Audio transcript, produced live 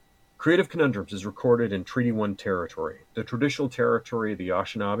Creative Conundrums is recorded in Treaty 1 territory, the traditional territory of the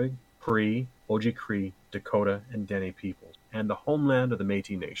Anishinaabe, Cree, Oji-Cree, Dakota, and Dene peoples, and the homeland of the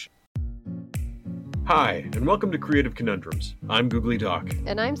Métis Nation. Hi, and welcome to Creative Conundrums. I'm Googly Doc.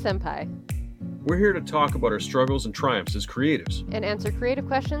 And I'm Senpai. We're here to talk about our struggles and triumphs as creatives. And answer creative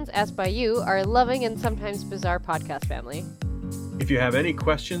questions asked by you, our loving and sometimes bizarre podcast family. If you have any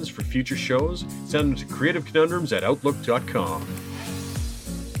questions for future shows, send them to creativeconundrums@outlook.com.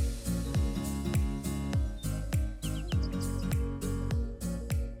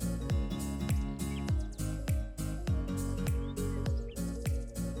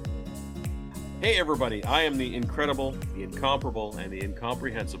 Hey everybody, I am the incredible, the incomparable, and the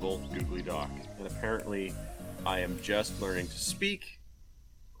incomprehensible Googly Doc. And apparently I am just learning to speak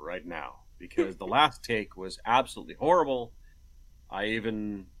right now because the last take was absolutely horrible. I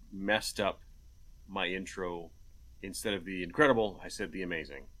even messed up my intro. Instead of the incredible, I said the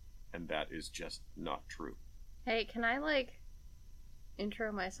amazing. And that is just not true. Hey, can I,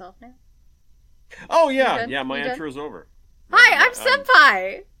 intro myself now? Oh, yeah. Yeah, my intro's over. Hi, I'm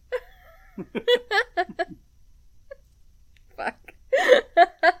Senpai! Fuck.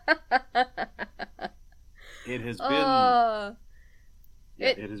 It has been...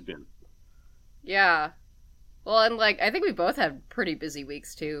 it has been. Yeah. Well, and, I think we both had pretty busy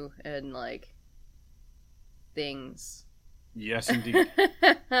weeks, too, and, things. Yes, indeed.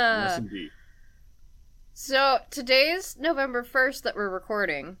 Yes, indeed. So, today's November 1st that we're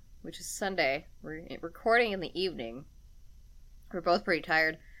recording, which is Sunday. We're recording in the evening. We're both pretty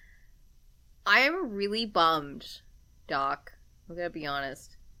tired. I am really bummed, Doc. I'm gonna be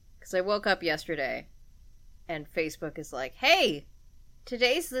honest. Because I woke up yesterday, and Facebook is like, hey,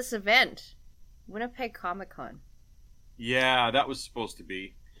 today's this event. Winnipeg Comic Con. Yeah, that was supposed to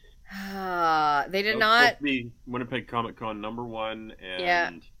be. They did not. Supposed to be Winnipeg Comic Con #1, and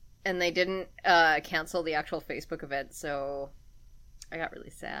yeah, and they didn't cancel the actual Facebook event, so I got really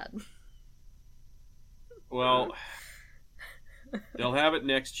sad. Well, they'll have it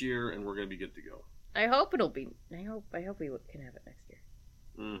next year, and we're gonna be good to go. I hope it'll be. I hope we can have it next year.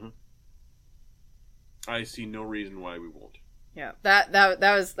 Mm-hmm. I see no reason why we won't. Yeah, that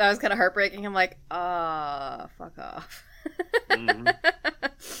was kind of heartbreaking. I'm like, fuck off. Mm-hmm.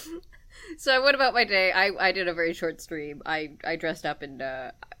 So what about my day? I did a very short stream. I dressed up and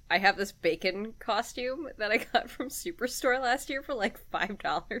I have this bacon costume that I got from Superstore last year for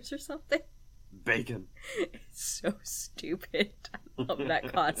 $5 or something. Bacon. It's so stupid. I love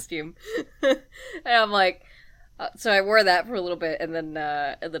that costume. And I'm like, so I wore that for a little bit, and then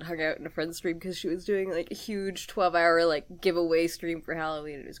hung out in a friend's stream because she was doing a huge 12-hour giveaway stream for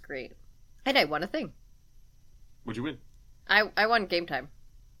Halloween. It was great, and I won a thing. What'd you win? I won Game Time.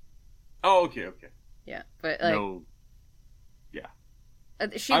 Oh, okay. Yeah, but no. Yeah.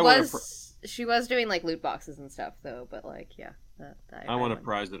 She was doing loot boxes and stuff though, but yeah. I won a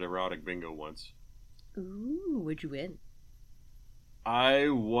prize at Erotic Bingo once. Ooh, what'd you win? I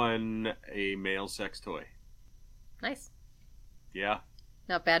won a male sex toy. Nice. Yeah.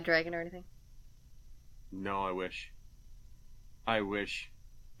 Not Bad Dragon or anything? No, I wish.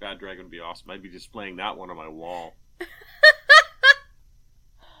 Bad Dragon would be awesome. I'd be displaying that one on my wall.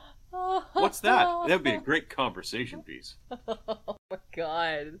 What's that? That'd be a great conversation piece. Oh my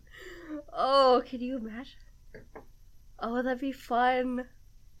god. Oh, can you imagine? Oh, that'd be fun.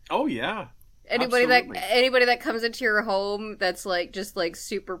 Oh yeah. Anybody Absolutely. that comes into your home that's just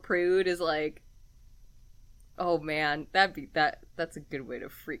super prude is oh man, that's a good way to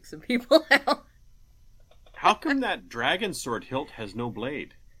freak some people out. How come that dragon sword hilt has no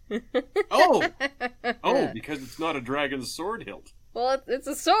blade? Oh, because it's not a dragon's sword hilt. Well, it's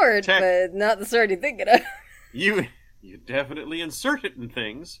a sword, but not the sword you're thinking of. You definitely insert it in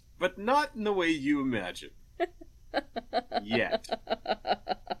things, but not in the way you imagine. Yet.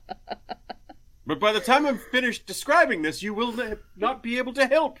 But by the time I'm finished describing this, you will not be able to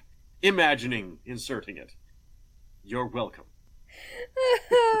help imagining inserting it. You're welcome.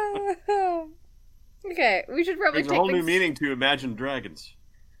 Okay, we should probably There's a whole new meaning to Imagine Dragons.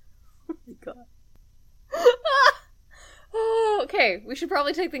 Oh my god. Oh, okay, we should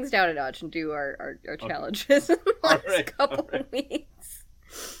probably take things down a notch and do our challenges in the last couple of weeks.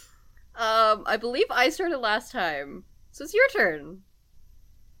 I believe I started last time, so it's your turn.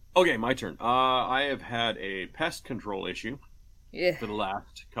 Okay, my turn. I have had a pest control issue for the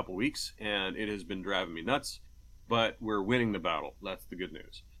last couple weeks, and it has been driving me nuts, but we're winning the battle. That's the good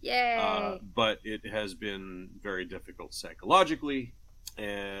news. Yay! But it has been very difficult psychologically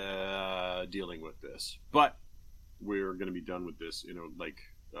dealing with this. But we're going to be done with this in a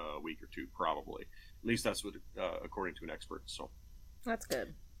week or two, probably. At least that's what according to an expert. So that's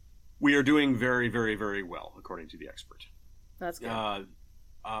good. We are doing very, very, very well, according to the expert. That's good.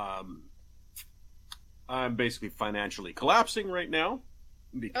 I'm basically financially collapsing right now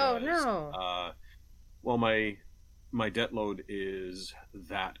because, well, my debt load is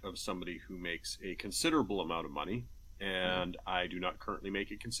that of somebody who makes a considerable amount of money, and I do not currently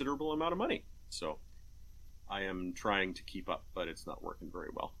make a considerable amount of money. So I am trying to keep up, but it's not working very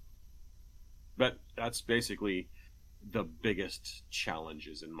well. But that's basically the biggest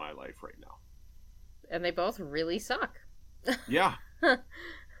challenges in my life right now. And they both really suck. Yeah. Yeah.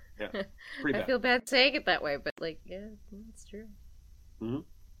 Pretty bad. I feel bad saying it that way, but yeah, that's true. Mm-hmm.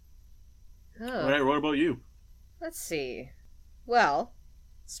 Oh. All right, what about you? Let's see. Well,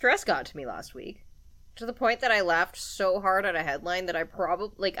 stress got to me last week. To the point that I laughed so hard at a headline that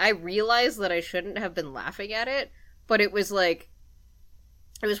I realized that I shouldn't have been laughing at it, but it was it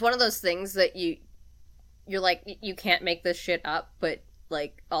was one of those things that you're like, you can't make this shit up, but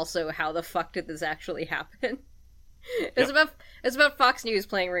also, how the fuck did this actually happen? It's about Fox News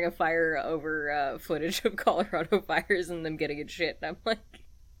playing Ring of Fire over footage of Colorado fires and them getting in shit, and I'm like,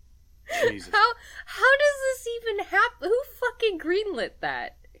 Jesus. How does this even happen? Who fucking greenlit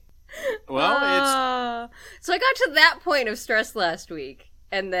that? Well, So I got to that point of stress last week,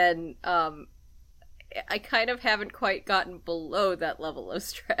 and then I kind of haven't quite gotten below that level of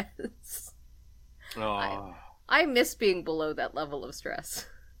stress. I miss being below that level of stress.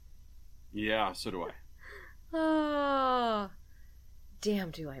 Yeah, so do I. Oh,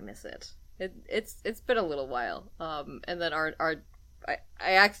 damn, do I miss it? It's been a little while. And then I've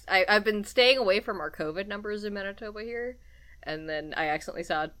been staying away from our COVID numbers in Manitoba here, and then I accidentally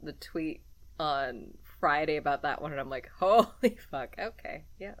saw the tweet on Friday about that one, and I'm like, holy fuck, okay,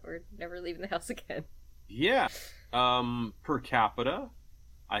 yeah, we're never leaving the house again. Yeah. Per capita,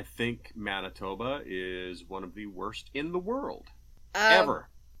 I think Manitoba is one of the worst in the world. Ever.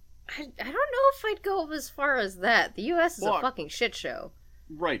 I don't know if I'd go as far as that. The U.S. is a fucking shit show.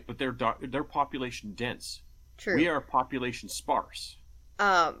 Right, but they're population dense. True. We are population sparse.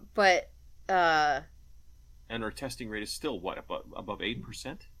 But and our testing rate is still what, above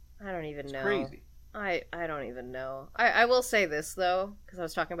 8%? I don't even know. Crazy. I don't even know. I will say this though, because I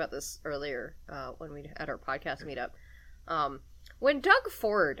was talking about this earlier when we at our podcast meetup. When Doug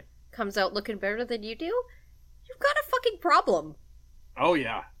Ford comes out looking better than you do, you've got a fucking problem. Oh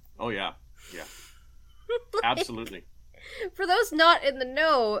yeah. Yeah. Absolutely. For those not in the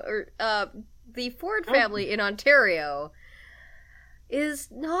know, the Ford family in Ontario is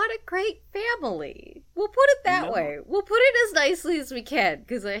not a great family. We'll put it that way. We'll put it as nicely as we can,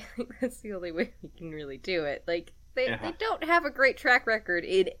 because I think that's the only way we can really do it. They don't have a great track record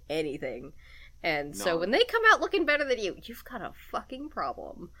in anything. And so when they come out looking better than you, you've got a fucking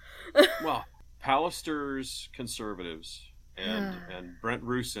problem. Well, Pallister's Conservatives and Brent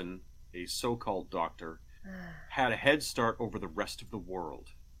Rusin, a so-called doctor, had a head start over the rest of the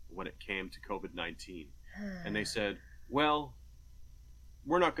world when it came to COVID-19. And they said, well,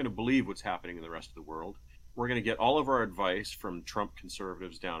 we're not going to believe what's happening in the rest of the world. We're going to get all of our advice from Trump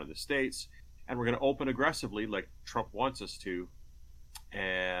conservatives down in the States, and we're going to open aggressively like Trump wants us to.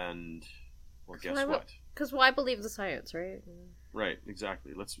 And, well, guess what? Because why believe the science, right? Right,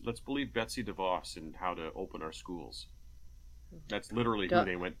 exactly. Let's believe Betsy DeVos and how to open our schools. That's literally who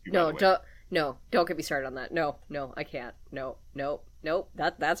they went to. Don't get me started on that. No, I can't. No.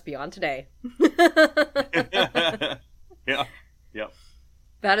 That's beyond today. Yeah.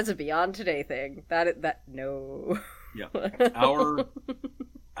 That is a beyond today thing. No. Yeah.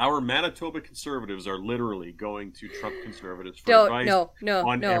 Our Manitoba conservatives are literally going to Trump conservatives for advice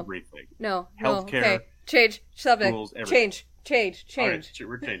on everything. No. Healthcare. Okay. Change subject. Schools, everything. Change. All right,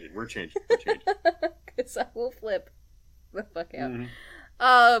 we're changing. Because I will flip the fuck out.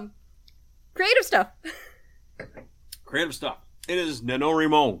 Mm-hmm. Creative stuff. It is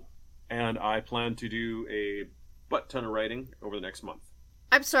NaNoWriMo, and I plan to do a butt ton of writing over the next month.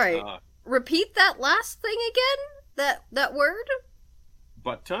 I'm sorry. Repeat that last thing again? That word?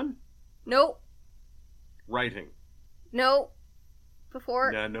 Butt ton? No. Writing. No.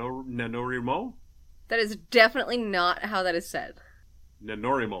 Before? NaNoWriMo? That is definitely not how that is said.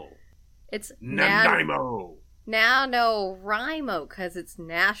 NaNoWriMo. It's NaNoWriMo. NaNoWriMo, because it's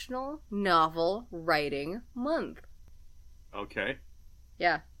National Novel Writing Month. Okay.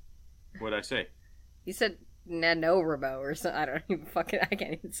 Yeah. What'd I say? You said NaNoWriMo or something. I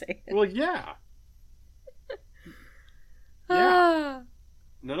can't even say it. Well, yeah. Yeah.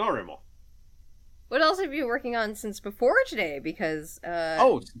 NaNoWriMo. What else have you been working on since before today? Because,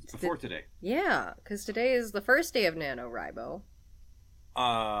 since before today. Yeah, because today is the first day of NaNoWriMo.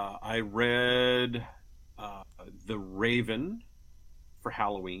 I read The Raven for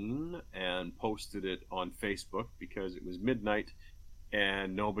Halloween and posted it on Facebook because it was midnight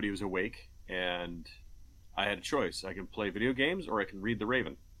and nobody was awake, and I had a choice. I can play video games or I can read The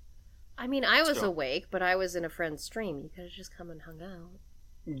Raven. I mean, I was awake, but I was in a friend's stream. You could have just come and hung out.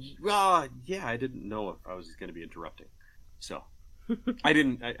 Yeah, I didn't know if I was going to be interrupting. So, I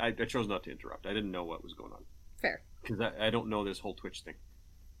didn't. I chose not to interrupt. I didn't know what was going on. Fair. Because I don't know this whole Twitch thing.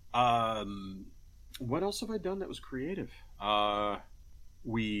 What else have I done that was creative?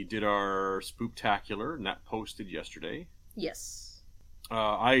 We did our Spooktacular, and that posted yesterday. Yes.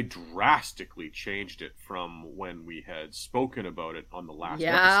 I drastically changed it from when we had spoken about it on the last episode.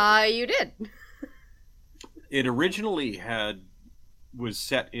 Yeah, you did. It originally was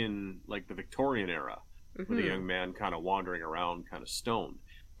set in like the Victorian era, with a young man kind of wandering around, kind of stoned.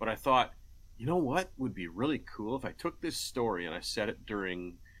 But I thought, you know what would be really cool if I took this story and I set it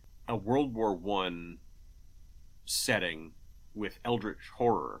during a World War I setting with eldritch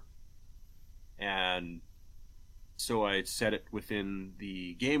horror. And so I set it within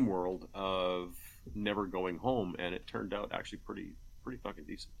the game world of Never Going Home, and it turned out actually pretty fucking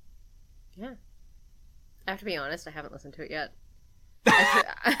decent. Yeah. I have to be honest, I haven't listened to it yet.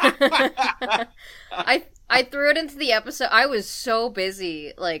 I threw it into the episode. I was so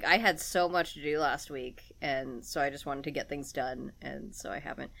busy. Like, I had so much to do last week, and so I just wanted to get things done, and so I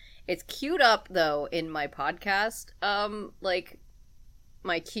haven't. It's queued up, though, in my podcast, like,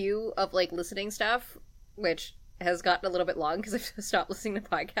 my queue of, like, listening stuff, which has gotten a little bit long because I've stopped listening to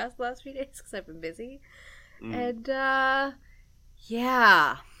podcasts the last few days because I've been busy. And, yeah.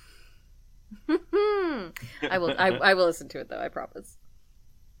 I will listen to it, though, I promise.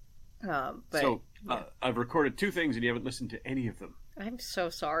 But so I've recorded 2 things and you haven't listened to any of them. I'm so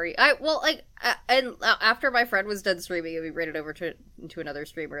sorry. And after my friend was done streaming and we raided over to another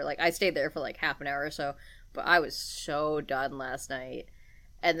streamer, like, I stayed there for like half an hour or so, but I was so done last night.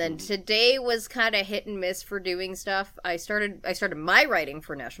 And then today was kind of hit and miss for doing stuff. I started my writing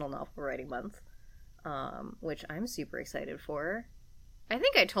for National Novel Writing Month, which I'm super excited for. I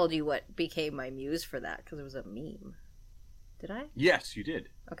think I told you what became my muse for that because it was a meme. Did I? Yes, you did.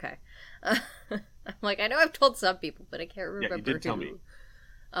 Okay. I'm like, I know I've told some people, but I can't remember. Yeah, you did tell me.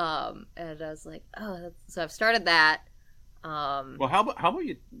 And I was like, oh, so I've started that. Well, how about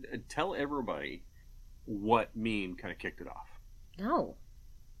you tell everybody what meme kind of kicked it off? No.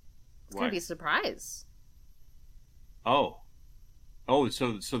 It's going to be a surprise. Oh,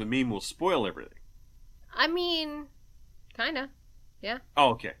 so the meme will spoil everything. I mean, kind of. Yeah. Oh,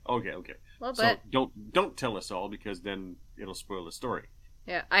 okay. A little So bit. don't tell us all because then it'll spoil the story.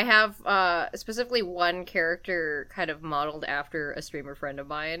 Yeah, I have specifically one character kind of modeled after a streamer friend of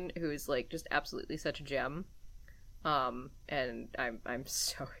mine who's like just absolutely such a gem. And I'm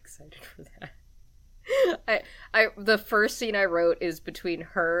so excited for that. The first scene I wrote is between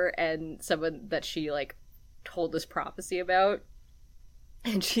her and someone that she like told this prophecy about,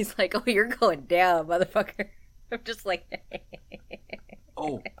 and she's like, "Oh, you're going down, motherfucker." I'm just like,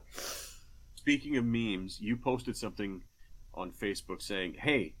 oh, speaking of memes, you posted something on Facebook saying,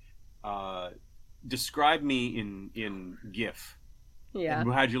 "Hey, describe me in GIF." yeah.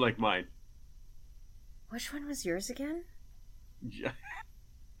 And how'd you like mine? Which one was yours again? Yeah.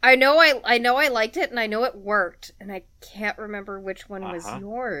 I know I liked it, and I know it worked, and I can't remember which one was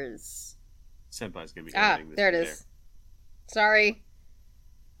yours. Senpai's gonna be editing this. There it is. Sorry.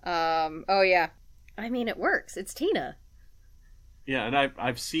 Oh yeah. I mean, it works. It's Tina. Yeah, and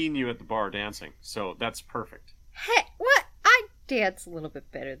I've seen you at the bar dancing, so that's perfect. Hey, what? I dance a little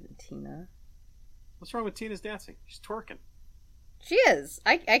bit better than Tina. What's wrong with Tina's dancing? She's twerking. She is.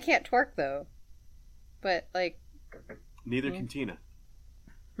 I can't twerk though. But like, neither can Tina.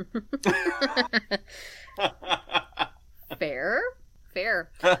 Fair.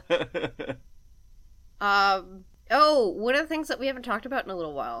 Oh, one of the things that we haven't talked about in a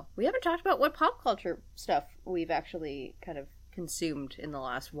little while. We haven't talked about what pop culture stuff we've actually kind of consumed in the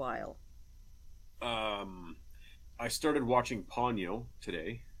last while. I started watching Ponyo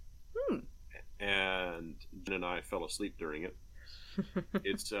today. And Jen and I fell asleep during it.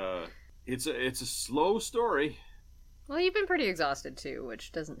 It's a slow story. Well, you've been pretty exhausted too,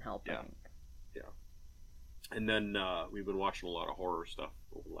 which doesn't help. Yeah. And then we've been watching a lot of horror stuff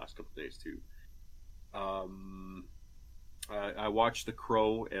over the last couple of days too. I watch The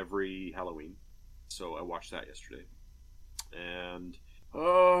Crow every Halloween, so I watched that yesterday. And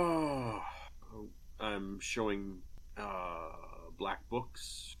I'm showing Black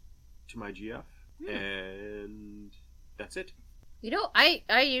Books to my GF, and that's it. You know, I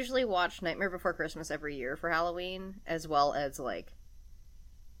usually watch Nightmare Before Christmas every year for Halloween, as well as, like,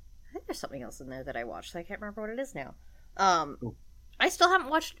 I think there's something else in there that I watched, so I can't remember what it is now. I still haven't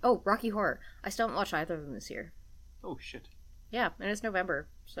watched... Oh, Rocky Horror. I still haven't watched either of them this year. Oh, shit. Yeah, and it's November,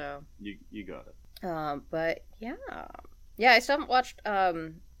 so... You got it. But, yeah. Yeah, I still haven't watched,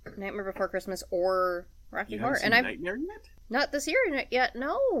 Nightmare Before Christmas or Rocky Horror. And Nightmare yet? Not this year yet,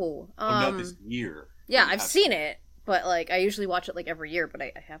 no. Not this year. Yeah, I've seen it, but, like, I usually watch it, like, every year, but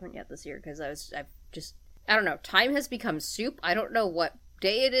I haven't yet this year, because I don't know, time has become soup. I don't know what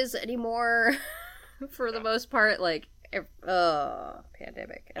day it is anymore, for the most part, like,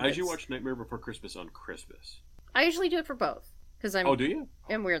 pandemic. How did you watch Nightmare Before Christmas on Christmas? I usually do it for both, because I'm... Oh, do you?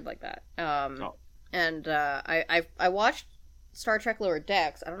 I'm weird like that. And, I watched Star Trek Lower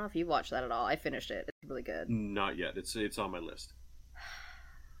Decks. I don't know if you watched that at all. I finished it. It's really good. Not yet. It's on my list.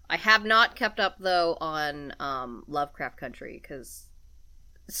 I have not kept up, though, on Lovecraft Country, because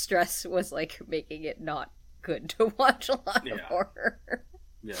stress was, like, making it not good to watch a lot of horror.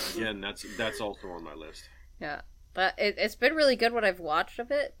 Yeah, again, that's also on my list. Yeah. But it's been really good what I've watched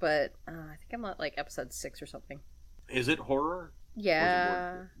of it, but I think I'm at, like, episode 6 or something. Is it horror?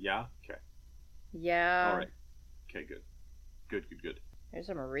 Yeah. Yeah? Okay. Yeah. All right. Okay, good. Good. There's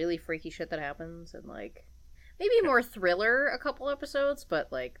some really freaky shit that happens, and, like, maybe more thriller a couple episodes, but,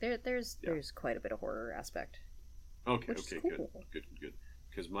 like, there's quite a bit of horror aspect. Okay, cool. Good.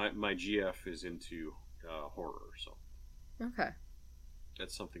 Because my GF is into horror, so... Okay.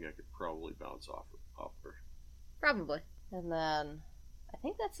 That's something I could probably bounce off her. Probably. And then, I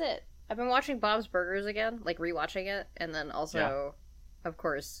think that's it. I've been watching Bob's Burgers again, like, rewatching it, and then also, of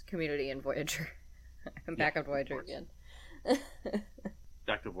course, Community and Voyager. I'm back on Voyager again.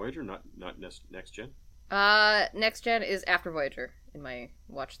 Back to Voyager, not next gen? Next gen is after Voyager in my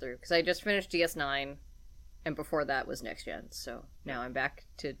watch through, because I just finished DS9, and before that was next gen, so now I'm back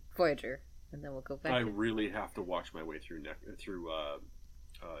to Voyager, and then we'll go back. I really have to watch my way through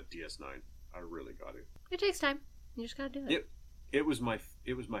DS9. I really got it. It takes time. You just gotta do it. It was my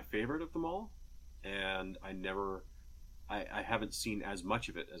favorite of them all, and I haven't seen as much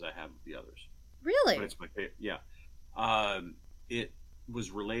of it as I have of the others. Really? But it's my favorite. Yeah. It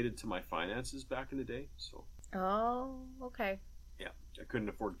was related to my finances back in the day, so. Oh, okay. Yeah, I couldn't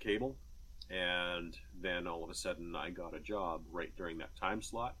afford cable, and then all of a sudden I got a job right during that time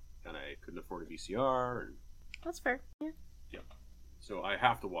slot, and I couldn't afford a VCR. And... That's fair. Yeah. Yeah. So I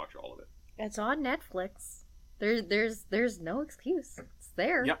have to watch all of it. It's on Netflix. There's no excuse. It's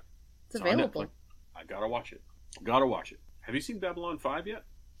there. Yep. It's available. I gotta watch it. Have you seen Babylon 5 yet?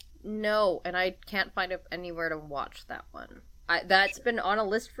 No, and I can't find anywhere to watch that one. That's been on a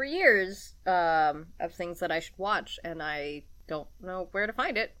list for years of things that I should watch, and I don't know where to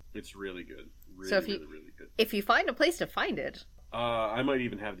find it. It's really good. Really good. If you find a place to find it... I might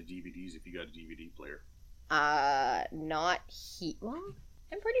even have the DVDs if you got a DVD player. Not Well,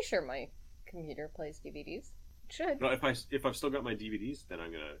 I'm pretty sure my computer plays DVDs. It should. No, if I've still got my DVDs, then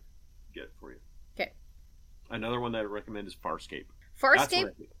I'm gonna get it for you. Okay. Another one that I recommend is Farscape.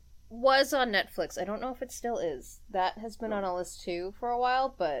 Farscape was on Netflix. I don't know if it still is. That has been on a list too for a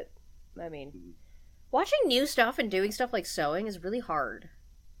while, but I mean, watching new stuff and doing stuff like sewing is really hard.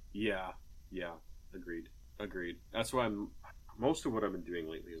 Yeah, agreed. That's why most of what I've been doing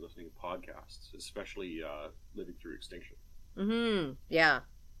lately is listening to podcasts, especially Living Through Extinction. Mm-hmm. Yeah,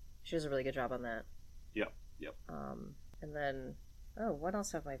 she does a really good job on that. Yep. And then, what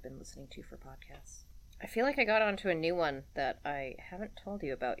else have I been listening to for podcasts? I feel like I got onto a new one that I haven't told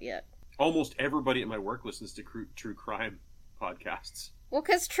you about yet. Almost everybody at my work listens to true crime podcasts. Well,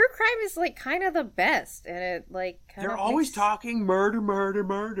 because true crime is, like, kind of the best, and it, like, kind They're always talking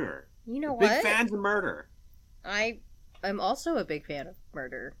murder. You know what? Big fans of murder. I'm also a big fan of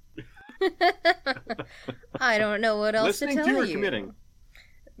murder. I don't know what else to tell you. Listening to or committing?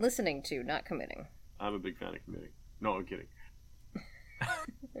 Listening to, not committing. I'm a big fan of committing. No, I'm kidding.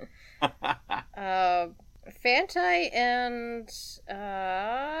 Fantai and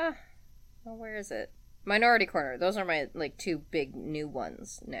where is it? Minority Corner. Those are my, like, two big new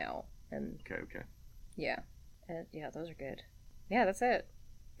ones now. And okay. Yeah. Yeah, those are good. Yeah, that's it.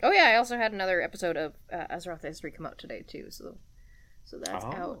 Oh yeah, I also had another episode of Azeroth History come out today too, so that's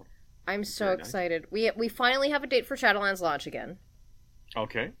out. I'm so excited. Nice. We finally have a date for Shadowlands launch again.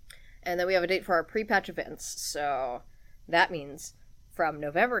 Okay. And then we have a date for our pre-patch events, so that means from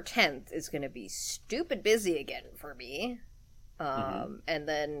November 10th is going to be stupid busy again for me. And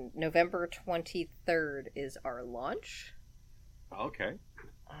then November 23rd is our launch. Okay.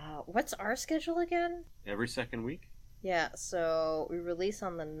 What's our schedule again? Every second week? Yeah, so we release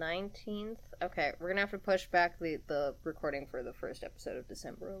on the 19th. Okay, we're going to have to push back the recording for the first episode of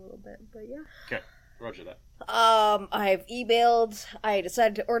December a little bit, but yeah. Okay, roger that. I've emailed. I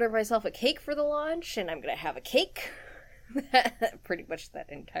decided to order myself a cake for the launch, and I'm going to have a cake. pretty much that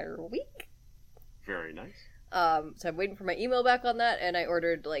entire week. Very nice. So I'm waiting for my email back on that, and I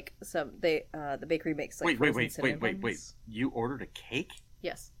ordered like the bakery makes like wait. You ordered a cake?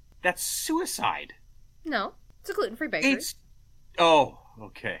 Yes. That's suicide. No, it's a gluten-free bakery. Oh,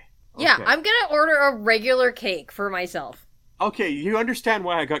 okay. Yeah, I'm gonna order a regular cake for myself. Okay, you understand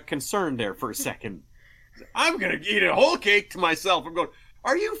why I got concerned there for a second. I'm gonna eat a whole cake to myself. I'm going,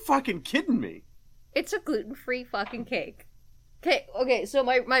 are you fucking kidding me? It's a gluten-free fucking cake. Okay, so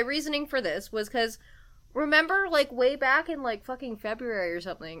my reasoning for this was because, remember, like, way back in, like, fucking February or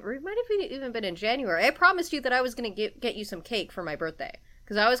something, or it might have even been in January, I promised you that I was gonna get you some cake for my birthday.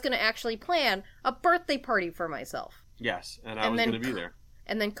 Because I was gonna actually plan a birthday party for myself. Yes, and I was gonna be there.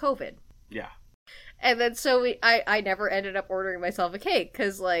 And then COVID. Yeah. And then so I never ended up ordering myself a cake,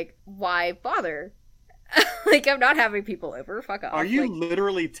 because, like, why bother? Like, I'm not having people over, fuck off. Are you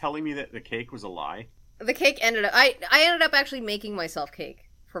literally telling me that the cake was a lie? The cake ended up... I ended up actually making myself cake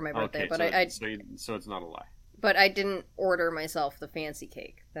for my birthday, but so it's not a lie. But I didn't order myself the fancy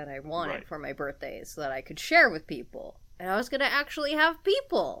cake that I wanted for my birthday so that I could share with people. And I was going to actually have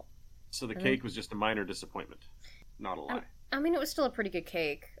people. So the cake was just a minor disappointment, not a lie. I mean, it was still a pretty good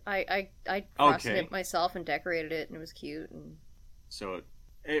cake. I frosted it myself and decorated it, and it was cute. And... So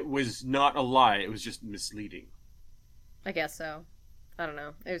it was not a lie, it was just misleading. I guess so. I don't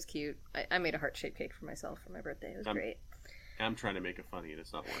know. It was cute. I made a heart-shaped cake for myself for my birthday. It was great. I'm trying to make it funny, and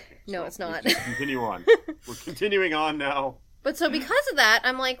it's not working. No, it's not. Just continue on. We're continuing on now. But so because of that,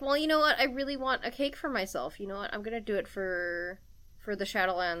 I'm like, well, you know what? I really want a cake for myself. You know what? I'm going to do it for the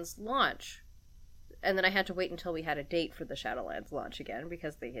Shadowlands launch. And then I had to wait until we had a date for the Shadowlands launch again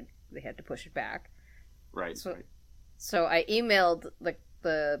because they had to push it back. Right. So I emailed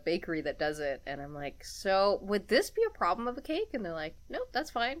the bakery that does it, and I'm like, so would this be a problem of a cake? And they're like, nope,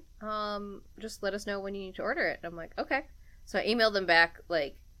 that's fine. Just let us know when you need to order it. And I'm like, okay. So I emailed them back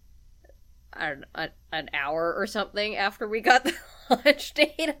like, I don't know, an hour or something after we got the launch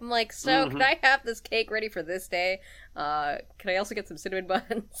date. I'm like, so can I have this cake ready for this day? Can I also get some cinnamon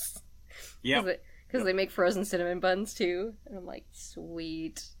buns? Yeah. Because they make frozen cinnamon buns too. And I'm like,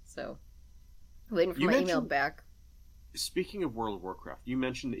 sweet. So, waiting for my email back. Speaking of World of Warcraft, you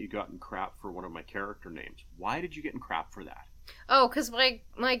mentioned that you got in crap for one of my character names. Why did you get in crap for that? Oh, because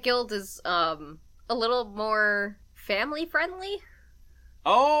my guild is a little more family friendly.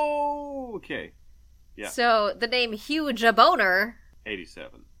 Oh, okay. Yeah. So the name Huge a Boner.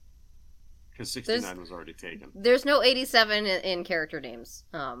 87. Because 69 was already taken. There's no 87 in character names.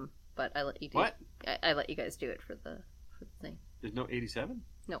 But I let you do What? I let you guys do it for the thing. There's no 87?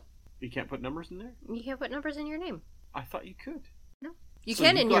 No. You can't put numbers in there? You can't put numbers in your name. I thought you could. No. You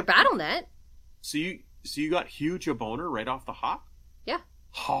can in your BattleNet. So you got Huge a Boner right off the hop? Yeah.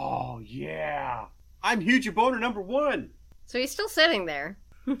 Oh, yeah. I'm Huge a Boner number 1. So he's still sitting there.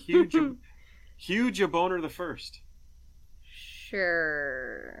 Huge a Boner the first.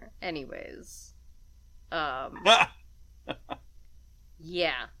 Sure. Anyways.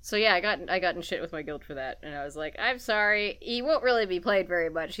 Yeah. So yeah, I got in shit with my guild for that, and I was like, I'm sorry, he won't really be played very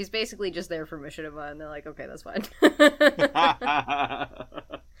much. He's basically just there for Machinima, and they're like, okay, that's fine.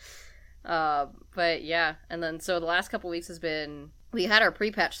 But yeah, and then so the last couple weeks has been, we had our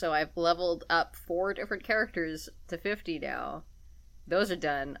pre-patch, so I've leveled up 4 different characters to 50 now. Those are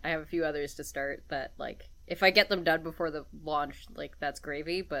done. I have a few others to start that, like, if I get them done before the launch, like, that's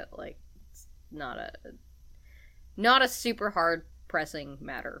gravy, but like, it's not a super hard pressing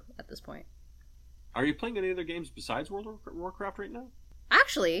matter at this point. Are you playing any other games besides World of Warcraft right now?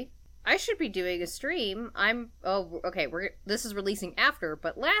 Actually, I should be doing a stream. This is releasing after,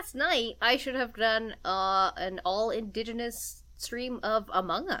 but last night I should have done an all indigenous stream of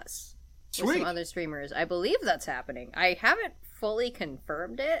Among Us. Sweet. With some other streamers. I believe that's happening. I haven't fully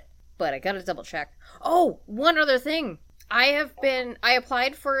confirmed it, but I gotta double check. Oh, one other thing. I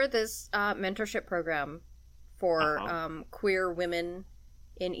applied for this mentorship program for queer women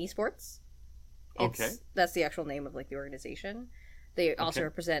in esports. That's the actual name of like the organization. They also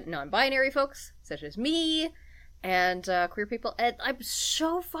represent non-binary folks such as me and queer people, and I'm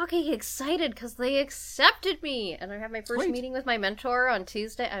so fucking excited because they accepted me, and I have my first meeting with my mentor on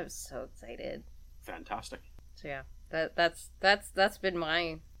Tuesday. I'm so excited. Fantastic. So yeah, that's been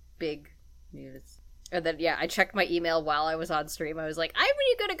my big news. And then, yeah, I checked my email while I was on stream. I was like, I'm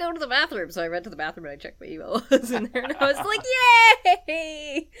really going to go to the bathroom. So I went to the bathroom and I checked my email while I was in there. And I was like,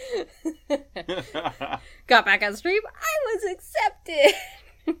 yay! Got back on stream. I was accepted.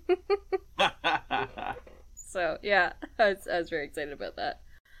 So, yeah, I was very excited about that.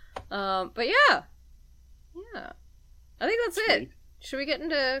 But yeah. Yeah. I think that's it. Should we get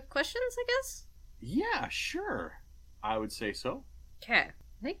into questions, I guess? Yeah, sure. I would say so. Okay.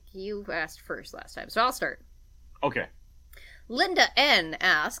 I think you asked first last time, so I'll start. Okay. Linda N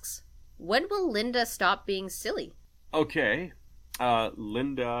asks, when will Linda stop being silly? Okay.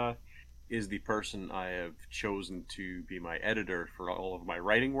 Linda is the person I have chosen to be my editor for all of my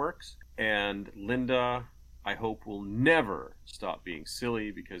writing works. And Linda, I hope, will never stop being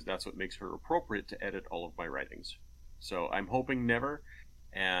silly, because that's what makes her appropriate to edit all of my writings. So I'm hoping never,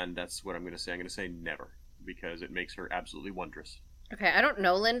 and that's what I'm going to say. I'm going to say never, because it makes her absolutely wondrous. Okay, I don't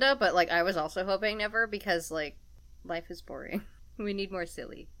know Linda, but, like, I was also hoping never, because, like, life is boring. We need more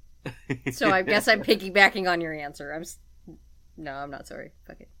silly. So I guess I'm piggybacking on your answer. No, I'm not sorry.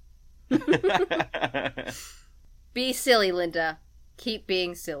 Fuck it. Be silly, Linda. Keep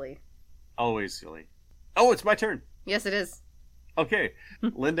being silly. Always silly. Oh, it's my turn. Yes, it is. Okay.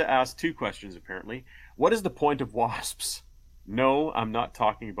 Linda asked 2 questions, apparently. What is the point of wasps? No, I'm not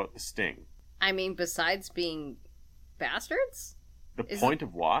talking about the sting. I mean, besides being bastards? The point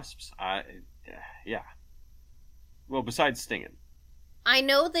of wasps? Yeah. Well, besides stinging. This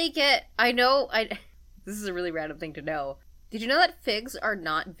is a really random thing to know. Did you know that figs are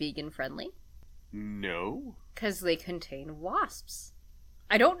not vegan friendly? No. Because they contain wasps.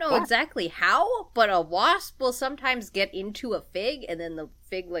 I don't know exactly how, but a wasp will sometimes get into a fig, and then the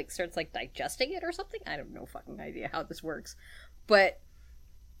fig, like, starts, like, digesting it or something. I have no fucking idea how this works. But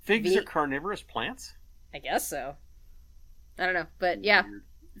figs are carnivorous plants? I guess so. I don't know. But, yeah. Weird.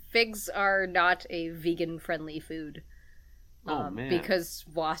 Figs are not a vegan-friendly food. Oh, man. Because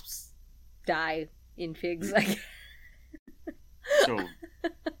wasps die in figs, I guess. So,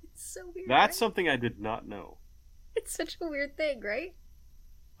 it's so weird. That's right? something I did not know. It's such a weird thing, right?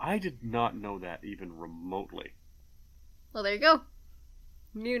 I did not know that even remotely. Well, there you go.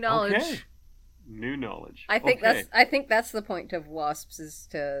 New knowledge. Okay. New knowledge. I think that's the point of wasps, is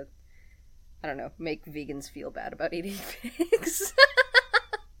to, I don't know, make vegans feel bad about eating pigs.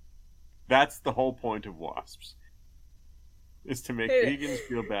 That's the whole point of wasps. Is to make vegans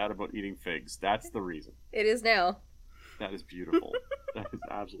feel bad about eating figs. That's the reason. It is now. That is beautiful. That is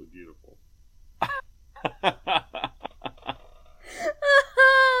absolutely beautiful.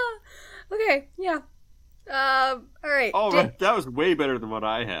 Okay, yeah. All right. Oh, right. That was way better than what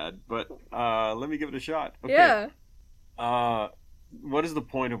I had, but let me give it a shot. Okay. Yeah. What is the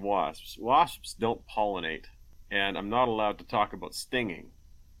point of wasps? Wasps don't pollinate, and I'm not allowed to talk about stinging.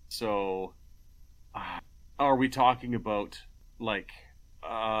 So, are we talking about, like,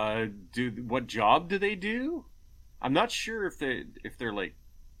 what job do they do? I'm not sure if they're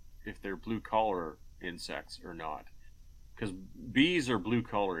blue collar insects or not, because bees are blue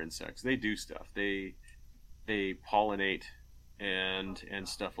collar insects. They do stuff. They pollinate and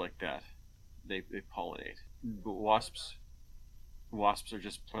stuff like that. They pollinate. But wasps are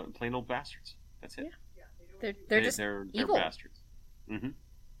just plain old bastards. That's it. Yeah. They're just evil. They're bastards. Mm-hmm.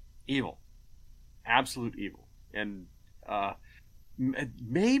 Evil. Absolute evil. And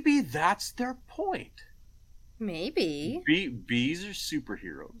maybe that's their point. Maybe. Bees are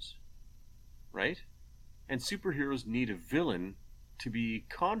superheroes, right? And superheroes need a villain to be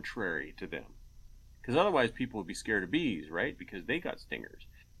contrary to them. Because otherwise people would be scared of bees, right? Because they got stingers.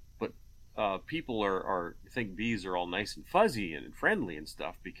 But people think bees are all nice and fuzzy and friendly and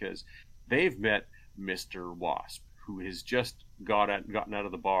stuff because they've met Mr. Wasp, who has just gotten out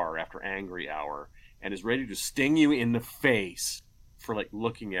of the bar after angry hour and is ready to sting you in the face for, like,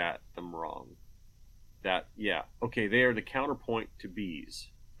 looking at them wrong. They are the counterpoint to bees.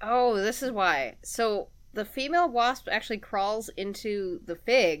 Oh, this is why. So the female wasp actually crawls into the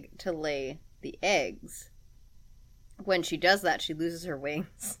fig to lay the eggs. When she does that, she loses her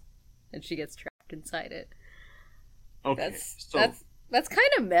wings, and she gets trapped inside it. Okay, that's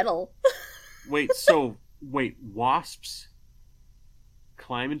kind of metal. Wait, wasps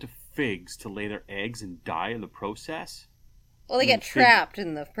climb into figs to lay their eggs and die in the process? Well, they get trapped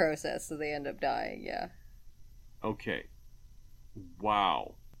in the process, so they end up dying, yeah. Okay.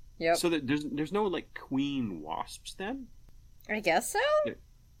 Wow. Yep. So there's no, like, queen wasps then? I guess so?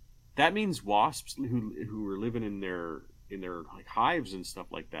 That means wasps who are living in their like hives and stuff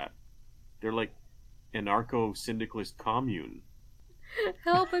like that. They're like anarcho-syndicalist commune.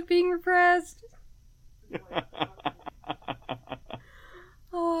 Help, I'm being repressed.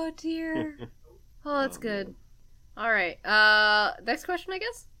 Oh dear. Oh, that's good. All right. Next question, I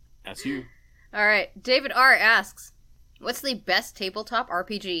guess. That's you. All right. David R asks, "What's the best tabletop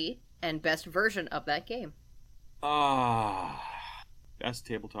RPG and best version of that game?" Best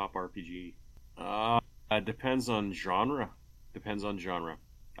tabletop RPG. It depends on genre.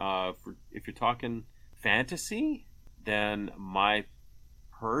 If you're talking fantasy, then my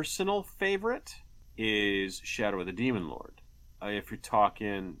personal favorite is Shadow of the Demon Lord. If you're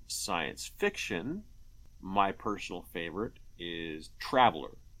talking science fiction, my personal favorite is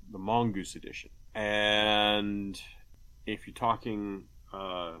Traveller, the Mongoose edition. And if you're talking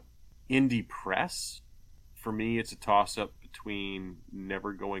indie press, for me it's a toss-up between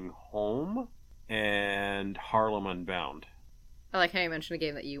Never Going Home and Harlem Unbound. I like how you mentioned a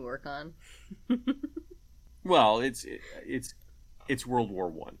game that you work on. Well, it's World War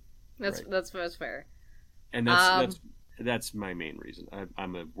One. That's fair. And that's my main reason.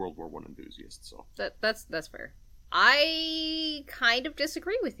 I'm a World War One enthusiast, so that's fair. I kind of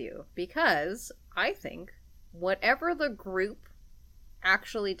disagree with you because I think whatever the group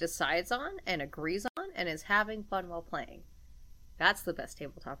actually decides on and agrees on and is having fun while playing, that's the best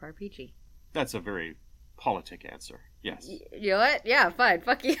tabletop RPG. That's a very politic answer. Yes. You know what? Yeah, fine.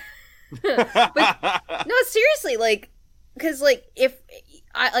 Fuck you. But no, seriously, like, because like if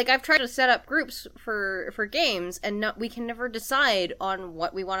I've tried to set up groups for games and we can never decide on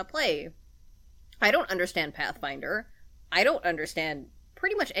what we want to play. I don't understand Pathfinder. I don't understand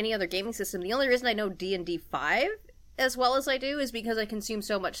pretty much any other gaming system. The only reason I know D&D 5 as well as I do is because I consume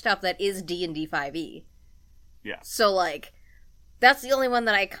so much stuff that is D&D 5e. Yeah. So like that's the only one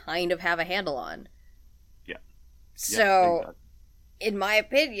that I kind of have a handle on. Yeah. So exactly. In my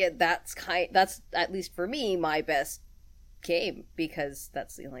opinion, that's at least for me my best game because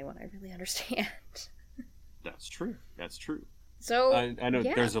that's the only one I really understand. That's true. So I know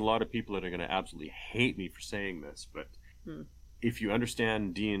there's a lot of people that are going to absolutely hate me for saying this, but if you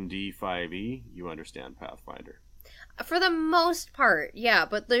understand D&D 5e, you understand Pathfinder. For the most part, yeah,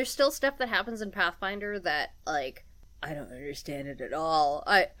 but there's still stuff that happens in Pathfinder that, like, I don't understand it at all.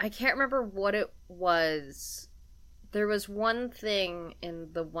 I can't remember what it was. There was one thing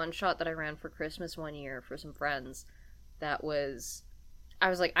in the one-shot that I ran for Christmas one year for some friends that was... I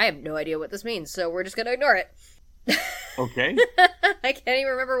was like, I have no idea what this means, so we're just gonna ignore it. Okay. I can't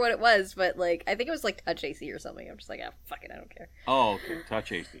even remember what it was, but, like, I think it was, like, Touch AC or something. I'm just like, fuck it, I don't care. Oh, okay.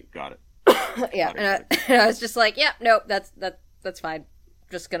 Touch AC. Got it. Yeah, and I was just like, yeah, nope, that's fine.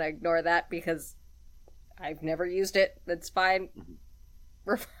 Just gonna ignore that because I've never used it. That's fine. Mm-hmm.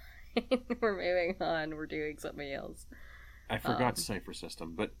 We're fine. We're moving on. We're doing something else. I forgot Cypher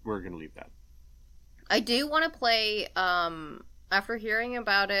System, but we're gonna leave that. I do want to play, after hearing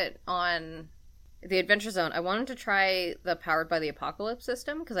about it on the Adventure Zone, I wanted to try the Powered by the Apocalypse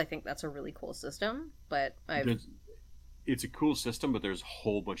system, because I think that's a really cool system, but it's a cool system, but there's a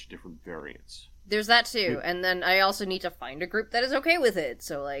whole bunch of different variants. There's that too, and then I also need to find a group that is okay with it,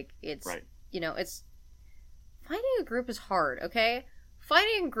 so, like, it's, right. It's... Finding a group is hard, okay?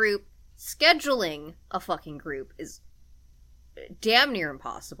 Finding a group, scheduling a fucking group is damn near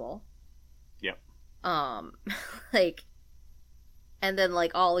impossible. Yep. Like, and then,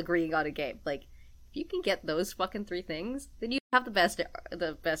 like, all agreeing on a game. Like, if you can get those fucking three things, then you have the best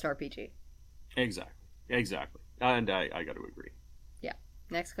RPG. Exactly. And I got to agree. Yeah.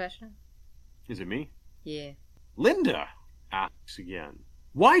 Next question. Is it me? Yeah. Linda asks again,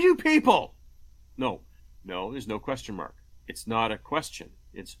 why do people... No, there's no question mark. It's not a question.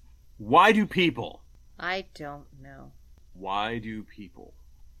 It's, why do people? I don't know. Why do people?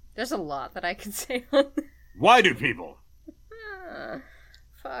 There's a lot that I can say on this. Why do people?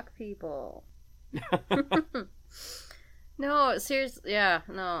 Fuck people. No, seriously, yeah,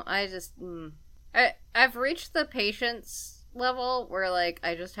 no, I just... I've reached the patience level where, like,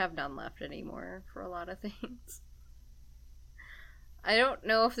 I just have none left anymore for a lot of things. I don't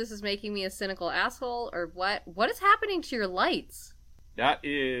know if this is making me a cynical asshole or what. What is happening to your lights? That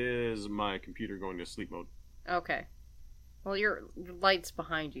is my computer going to sleep mode. Okay. Well, your lights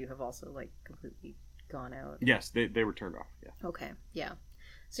behind you have also, like, completely gone out. Yes, they were turned off, yeah. Okay, yeah.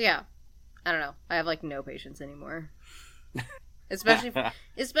 So, yeah. I don't know. I have, like, no patience anymore. Especially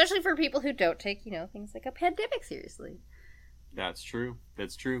for people who don't take, things like a pandemic seriously. That's true.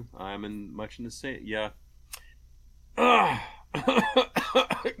 I'm much in the same... Yeah.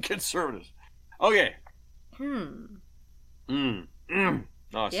 Conservatives. Okay. Oh, something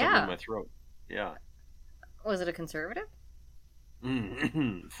in my throat. Yeah. Was it a conservative?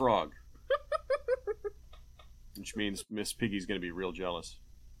 Frog. Which means Miss Piggy's gonna be real jealous.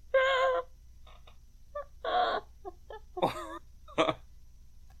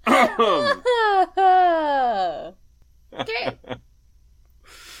 Okay.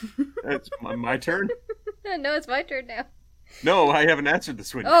 It's my turn? No, it's my turn now. No, I haven't answered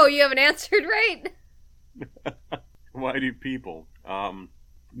this one. Oh, you haven't answered, right? Why do people?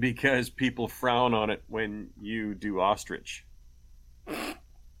 Because people frown on it when you do ostrich.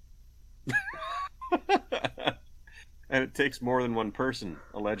 And it takes more than one person,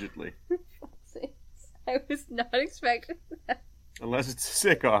 allegedly. I was not expecting that. Unless it's a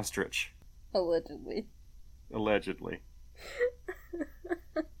sick ostrich. Allegedly. Allegedly.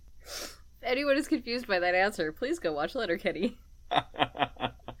 If anyone is confused by that answer, please go watch Letterkenny.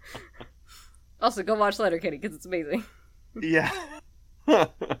 Also, go watch Letterkenny because it's amazing. Yeah.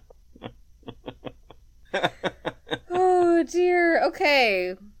 Oh dear.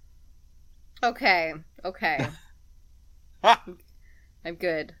 Okay. I'm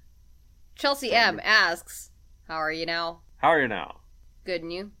good. Chelsea M asks, "How are you now?" How are you now? Good,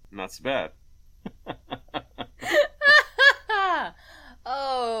 and you? Not so bad.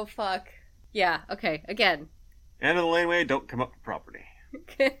 Oh fuck. Yeah. Okay. Again. End of the laneway. Don't come up with property.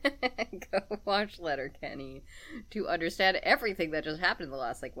 Go watch Letterkenny to understand everything that just happened in the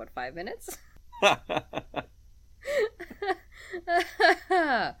last 5 minutes.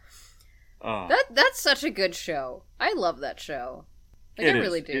 That's such a good show. I love that show. I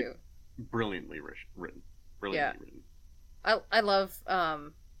really do. Brilliantly written. Brilliantly written. I love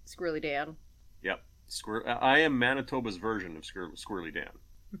Squirrely Dan. Yep. I am Manitoba's version of Squirrely Dan.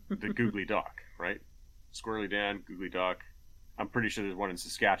 The Googly Doc, right? Squirrely Dan, Googly Doc. I'm pretty sure there's one in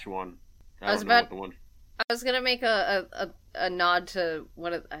Saskatchewan. I was gonna make a nod to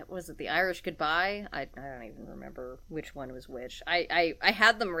was it the Irish Goodbye? I don't even remember which one was which. I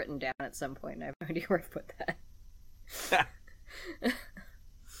had them written down at some point, and I have no idea where I put that.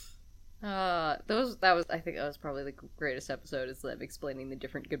 I think that was probably the greatest episode, is them explaining the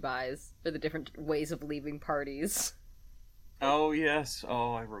different goodbyes or the different ways of leaving parties. Oh yes.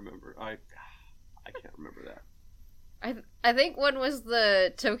 Oh, I remember. I can't remember that. I think one was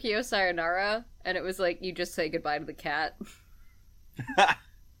the Tokyo Sayonara, and it was you just say goodbye to the cat. I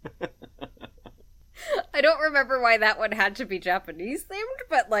don't remember why that one had to be Japanese themed,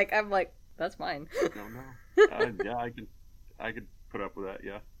 but I'm that's fine. No. Yeah, I could put up with that.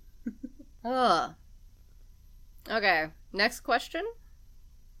 Yeah. Ugh. Okay, next question.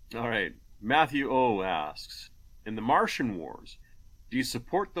 All right. Matthew O asks, in the Martian Wars, do you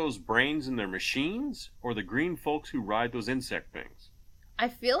support those brains in their machines, or the green folks who ride those insect things? I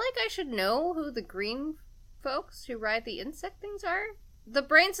feel like I should know who the green folks who ride the insect things are. The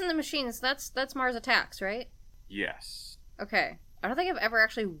brains in the machines, that's Mars Attacks, right? Yes. Okay. I don't think I've ever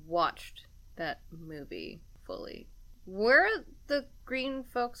actually watched that movie fully. Where are the green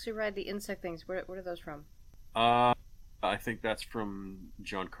folks who ride the insect things? Where are those from? I think that's from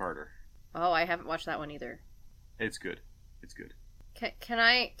John Carter. Oh, I haven't watched that one either. It's good. It's good. Can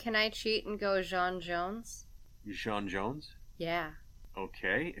I cheat and go Jean Jones? Jean Jones? Yeah.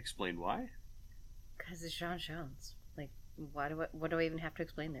 Okay, explain why. Because it's Jean Jones. What do I even have to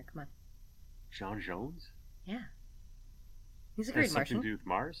explain there? Come on. Jean Jones? Yeah. He's a Green Martian. Something to do with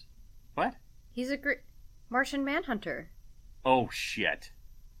Mars? What? He's a Martian Manhunter. Oh shit!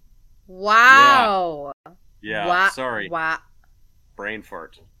 Wow. Yeah. Sorry. Wow. Brain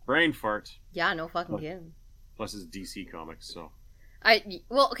fart. Yeah, no fucking kidding. Plus, it's DC Comics, so.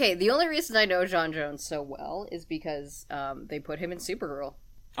 Okay. The only reason I know John Jones so well is because they put him in Supergirl.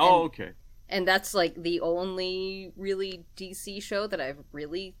 Oh, okay. And that's the only really DC show that I've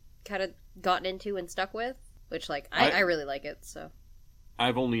really kind of gotten into and stuck with, which I really like it. So.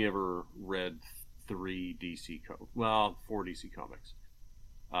 I've only ever read 4 DC Comics.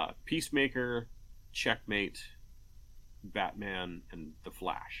 Peacemaker, Checkmate, Batman, and The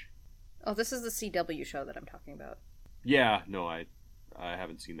Flash. Oh, this is the CW show that I'm talking about. Yeah, no, I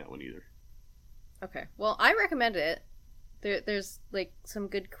haven't seen that one either. Okay, well, I recommend it. There's some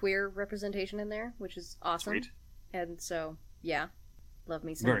good queer representation in there, which is awesome. Sweet. And so, yeah, love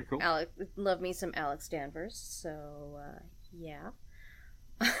me some very cool. Love me some Alex Danvers. So, yeah.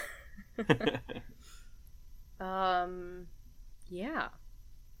 Yeah,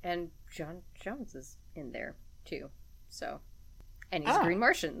 and John Jones is in there too. So, and he's a Green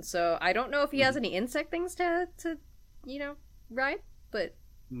Martian. So I don't know if he has any insect things to ride, but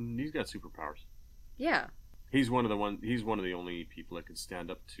he's got superpowers. Yeah. He's one of the only people that can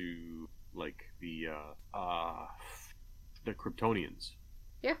stand up to the Kryptonians.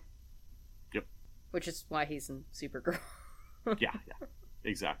 Yeah. Yep. Which is why he's in Supergirl. yeah,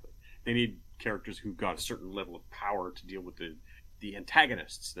 exactly. They need characters who've got a certain level of power to deal with the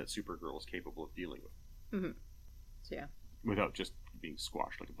antagonists that Supergirl is capable of dealing with. Mm-hmm. So yeah. Without just being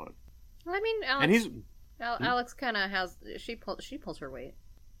squashed like a bug. Well, I mean, Alex kind of has she pulls her weight.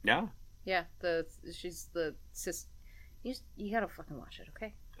 Yeah. Yeah, she's the sis. You gotta fucking watch it,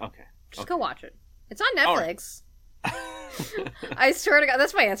 okay? Okay. Just go watch it. It's on Netflix. I swear to God,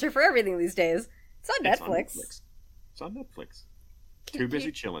 that's my answer for everything these days. It's on Netflix. It's on Netflix. Too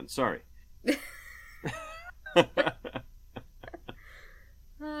busy chilling. Sorry.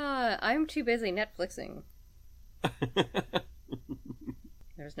 I'm too busy Netflixing.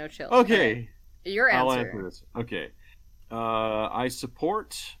 There's no chill. Okay. Your answer. I'll answer this. Okay. I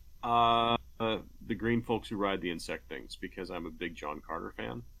support the green folks who ride the insect things because I'm a big John Carter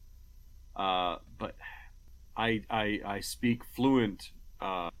fan. But I speak fluent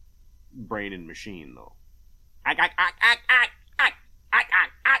brain and machine though.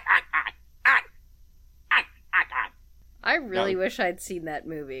 I really wish I'd seen that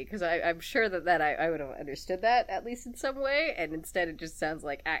movie because I'm sure that I would have understood that at least in some way, and instead it just sounds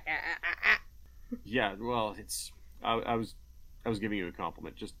like Yeah, well, it's I was giving you a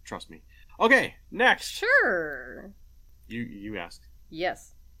compliment. Just trust me. Okay, next. Sure. You asked.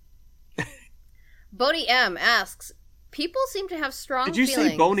 Yes. Bodie M asks, people seem to have strong Did you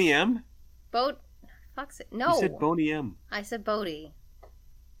feelings. say Boney M? Fuck's it. No. You said Boney M. I said Bodie.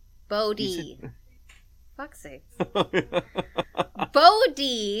 Bodie. Fuck's sake.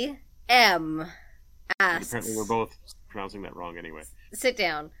 Bodie M asks. Apparently we're both pronouncing that wrong anyway. Sit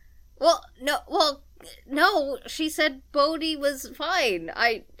down. No, she said Bodie was fine.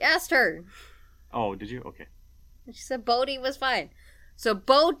 I asked her. Oh, did you? Okay. She said Bodie was fine. So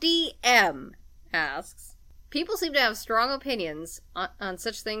Bodie M asks, people seem to have strong opinions on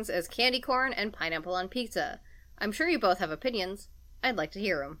such things as candy corn and pineapple on pizza. I'm sure you both have opinions. I'd like to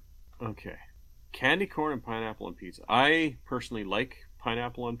hear them. Okay. Candy corn and pineapple on pizza. I personally like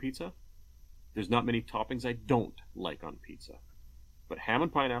pineapple on pizza. There's not many toppings I don't like on pizza. But ham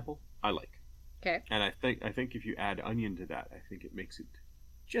and pineapple, I like. Okay. And I think if you add onion to that, I think it makes it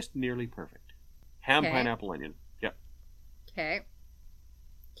just nearly perfect. Ham, Okay. pineapple, onion. Yep. Okay.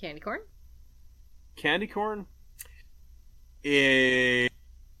 Candy corn? Candy corn is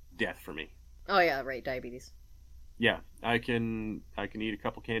death for me. Oh yeah, right, diabetes. Yeah, I can eat a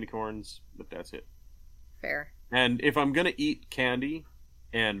couple candy corns, but that's it. Fair. And if I'm gonna eat candy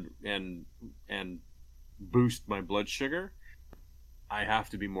and boost my blood sugar, I have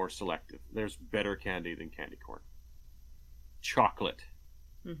to be more selective. There's better candy than candy corn. Chocolate.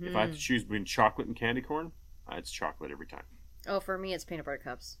 Mm-hmm. If I have to choose between chocolate and candy corn, it's chocolate every time. Oh, for me it's peanut butter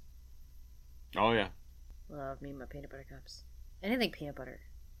cups. Oh yeah. Love me my peanut butter cups. Anything peanut butter.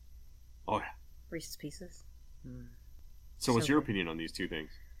 Oh yeah. Reese's Pieces. So what's So your good. opinion on these two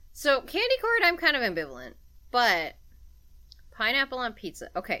things? So candy corn, I'm kind of ambivalent, but pineapple on pizza.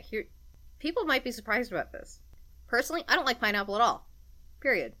 Okay, here, people might be surprised about this. Personally, I don't like pineapple at all.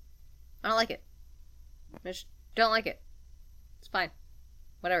 Period. I don't like it. I just don't like it. It's fine.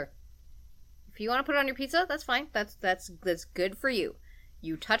 Whatever. If you want to put it on your pizza, that's fine. That's good for you.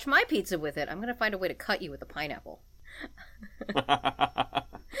 You touch my pizza with it, I'm gonna find a way to cut you with a pineapple.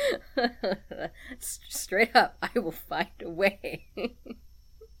 Straight up, I will find a way.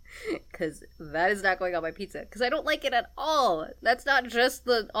 Because that is not going on my pizza. Because I don't like it at all. That's not just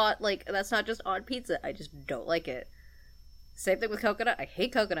that's not just on pizza. I just don't like it. Same thing with coconut. I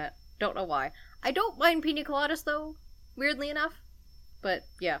hate coconut. Don't know why. I don't mind pina coladas though, weirdly enough. But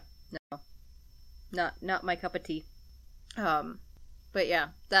yeah, no, not my cup of tea. But yeah,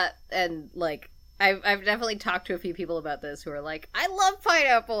 that and like I've definitely talked to a few people about this who are like, I love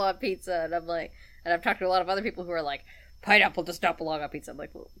pineapple on pizza, and I'm like, and I've talked to a lot of other people who are like, pineapple does not belong on pizza. I'm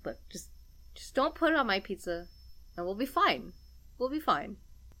like, well, look, just don't put it on my pizza, and we'll be fine. We'll be fine.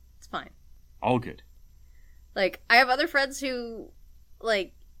 It's fine. All good. Like, I have other friends who,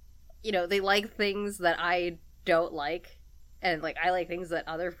 like, you know, they like things that I don't like, and like I like things that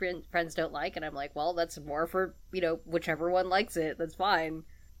other friends don't like, and I'm like, well, that's more for, you know, whichever one likes it. That's fine.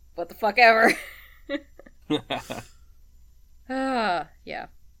 What the fuck ever. Yeah.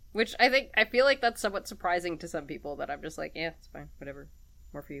 Which I feel like that's somewhat surprising to some people, that I'm just like, yeah, it's fine, whatever.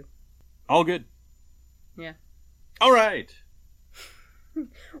 More for you. All good. Yeah. All right.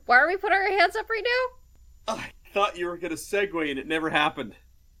 Why are we putting our hands up right now? I thought you were going to segue and it never happened.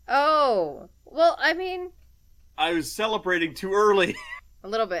 Oh. Well, I mean, I was celebrating too early. a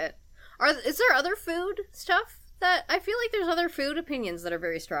little bit. Is there other food stuff that I feel like there's other food opinions that are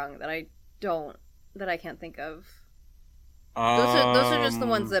very strong that I can't think of. Those are just the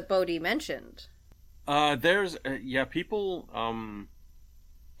ones that Bodhi mentioned. There's people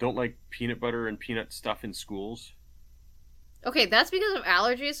don't like peanut butter and peanut stuff in schools. Okay, that's because of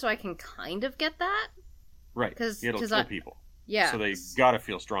allergies, so I can kind of get that. Right. Cause it'll kill people. Yeah. So they gotta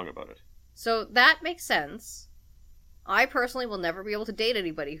feel strong about it. So that makes sense. I personally will never be able to date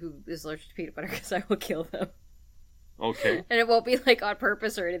anybody who is allergic to peanut butter because I will kill them. Okay. And it won't be like on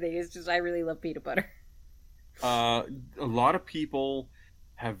purpose or anything. It's just I really love peanut butter. A lot of people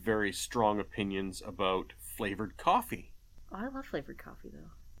have very strong opinions about flavored coffee. Oh, I love flavored coffee though.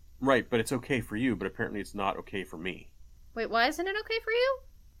 Right, but it's okay for you, but apparently it's not okay for me. Wait, why isn't it okay for you?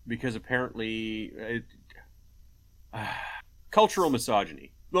 because apparently cultural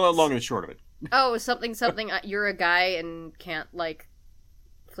misogyny. Well, long and short of it. Oh, something. You're a guy and can't like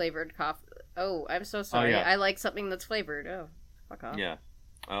flavored coffee. Oh, I'm so sorry. yeah. I like something that's flavored. Oh, fuck off. Yeah.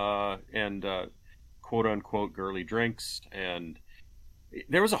 And quote unquote girly drinks. And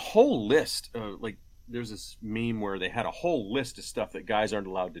there was a whole list. There's this meme where they had a whole list of stuff that guys aren't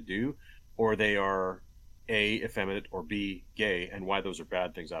allowed to do, or they are A, effeminate, or B, gay. And why those are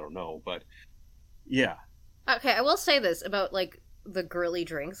bad things, I don't know. But yeah. Okay, I will say this about like the girly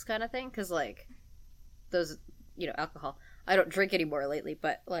drinks kind of thing, because like those, alcohol. I don't drink anymore lately,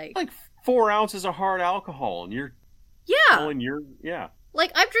 but like 4 ounces of hard alcohol, and you're yeah.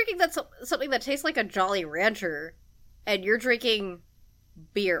 Like I'm drinking something that tastes like a Jolly Rancher, and you're drinking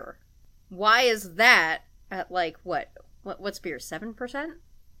beer. Why is that at like what's beer, 7%?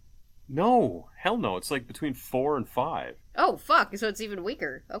 No, hell no. It's like between 4 and 5. Oh fuck! So it's even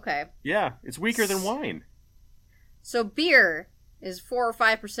weaker. Okay. Yeah, it's weaker than wine. So beer is 4 or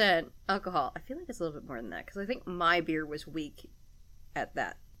 5% alcohol. I feel like it's a little bit more than that, because I think my beer was weak at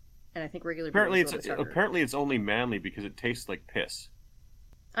that, and I think regular beer was a little bit stronger. Apparently it's only manly because it tastes like piss.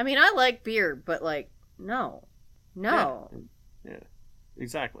 I mean, I like beer, but like no. Yeah,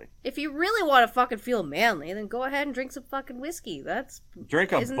 exactly. If you really want to fucking feel manly, then go ahead and drink some fucking whiskey.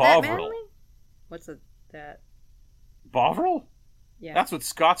 Drink a isn't Bovril. That manly? What's that? Bovril? Yeah. That's what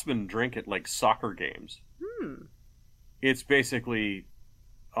Scotsmen drink at like soccer games. It's basically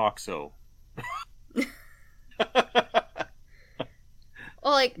OXO. Well,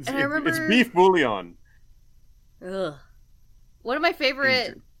 like, and I remember it's beef bouillon. Ugh. One of my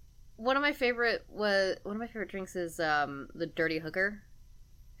favorite drinks is the Dirty Hooker,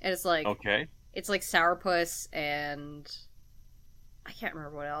 and it's like it's like sourpuss and I can't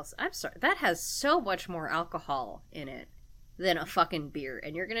remember what else. I'm sorry, that has so much more alcohol in it than a fucking beer,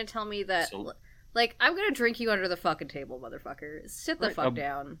 and you're gonna tell me that like I'm gonna drink you under the fucking table, motherfucker. Sit the fuck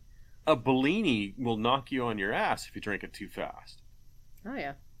down. A Bellini will knock you on your ass if you drink it too fast. Oh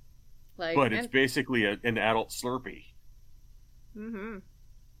yeah, but it's basically an adult Slurpee. Mm-hmm.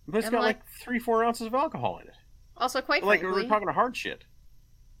 But it's got like 3-4 ounces of alcohol in it. Also, quite frankly, frankly, we're talking a hard shit.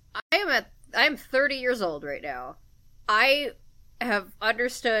 I'm 30 years old right now. I have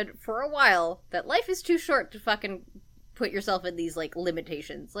understood for a while that life is too short to fucking put yourself in these like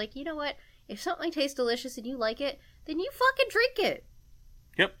limitations. Like, you know what? If something tastes delicious and you like it, then you fucking drink it.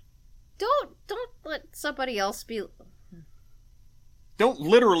 Yep. Don't let somebody else be. Don't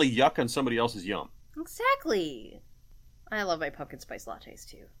literally yuck on somebody else's yum. Exactly. I love my pumpkin spice lattes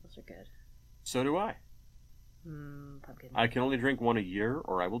too. Those are good. So do I. Pumpkin. I can only drink one a year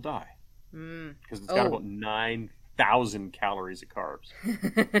or I will die. Because it's got about 9,000 calories of carbs.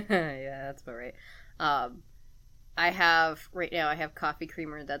 Yeah, that's about right. I have coffee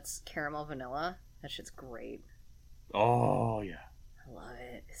creamer that's caramel vanilla. That shit's great. Oh, yeah. I love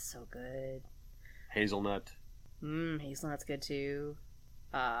it. It's so good. Hazelnut. Hazelnut's good too.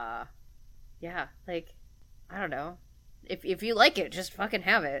 Yeah, like, I don't know. If you like it, just fucking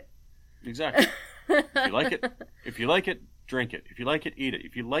have it. Exactly. If you like it, drink it. If you like it, eat it.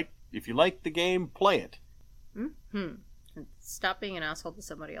 If you like the game, play it. Stop being an asshole to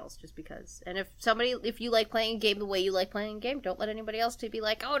somebody else just because. And if you like playing a game the way you like playing a game, don't let anybody else to be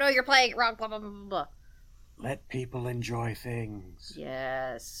like, oh no, you're playing it wrong, blah blah blah blah blah. Let people enjoy things.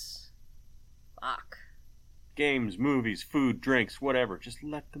 Yes. Fuck. Games, movies, food, drinks, whatever. Just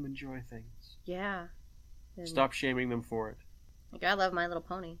let them enjoy things. Yeah. Stop shaming them for it. Like, I love My Little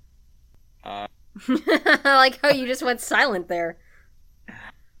Pony. I like how you just went silent there.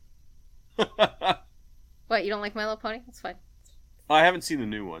 What, you don't like My Little Pony? That's fine. I haven't seen the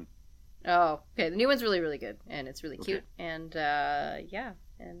new one. Oh, okay. The new one's really, really good, and it's really cute. And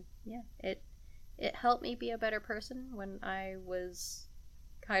it helped me be a better person when I was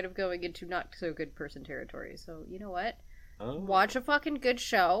kind of going into not so good person territory. So you know what? Watch a fucking good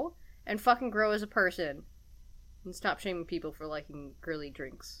show and fucking grow as a person. And stop shaming people for liking girly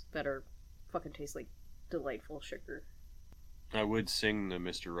drinks that are fucking taste like delightful sugar. I would sing the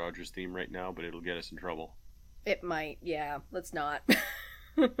Mr. Rogers theme right now, but it'll get us in trouble. It might, yeah. Let's not.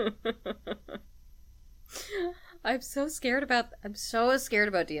 I'm so scared about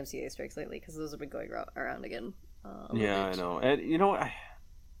DMCA strikes lately because those have been going around again. Yeah, I know. And you know,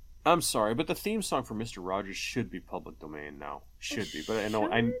 I'm sorry, but the theme song for Mr. Rogers should be public domain now. Should be, but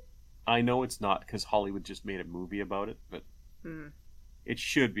I know it's not because Hollywood just made a movie about it, but it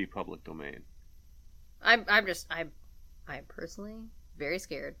should be public domain. I'm personally very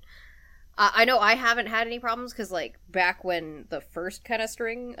scared. I know I haven't had any problems because, like, back when the first kind of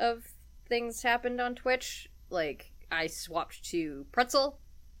string of things happened on Twitch, like, I swapped to Pretzel,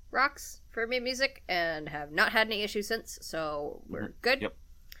 Rocks for me music and have not had any issues since, so we're good.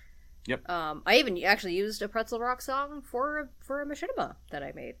 Yep. I even actually used a Pretzel Rock song for a machinima that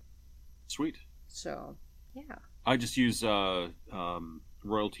I made. Sweet. So, yeah. I just use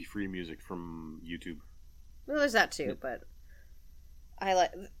royalty-free music from YouTube. Well, there's that too, but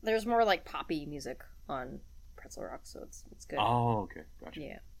there's more like poppy music on Pretzel Rock, so it's good. Oh, okay, gotcha.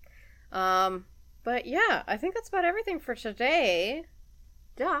 Yeah. But yeah, I think that's about everything for today.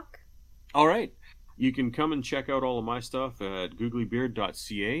 Doc. All right. You can come and check out all of my stuff at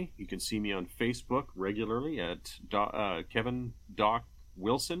googlybeard.ca. You can see me on Facebook regularly at Kevin Doc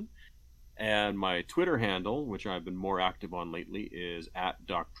Wilson. And my Twitter handle, which I've been more active on lately, is at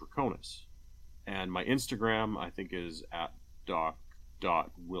Doc Draconis. And my Instagram, I think, is at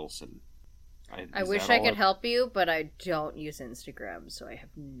doc.wilson. I wish I could help you, but I don't use Instagram, so I have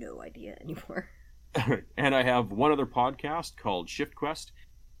no idea anymore. And I have one other podcast called Shift Quest.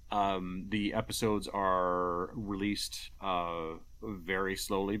 The episodes are released very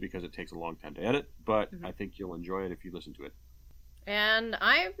slowly because it takes a long time to edit, but I think you'll enjoy it if you listen to it. And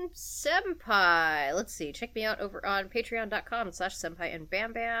I'm Senpai. Let's see. Check me out over on patreon.com/senpai and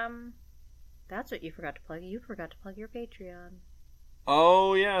bam bam. That's what you forgot to plug. You forgot to plug your Patreon.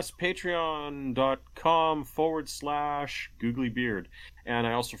 Oh, yes. Patreon.com/googlybeard. And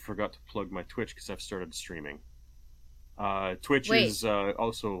I also forgot to plug my Twitch because I've started streaming. Twitch is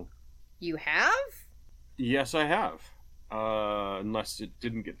also... You have? Yes, I have. Unless it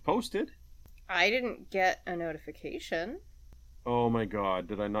didn't get posted. I didn't get a notification. Oh my god,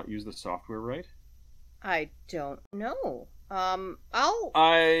 did I not use the software right? I don't know.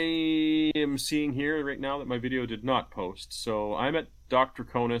 I am seeing here right now that my video did not post, so I'm at Dr.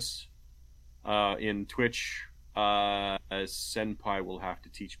 Draconis in Twitch. Senpai will have to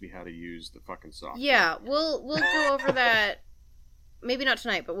teach me how to use the fucking software. Yeah, we'll go over that. Maybe not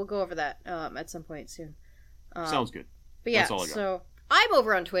tonight, but we'll go over that at some point soon. Sounds good. But yeah, that's all I got. So I'm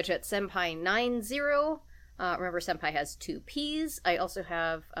over on Twitch at Senpai90. Remember, Senpai has 2 P's. I also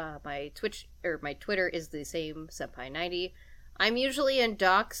have my Twitter is the same, Senpai90. I'm usually in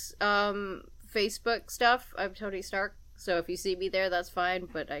Doc's Facebook stuff. I'm Tony Stark, so if you see me there, that's fine.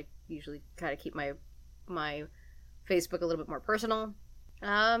 But I usually kind of keep my Facebook a little bit more personal.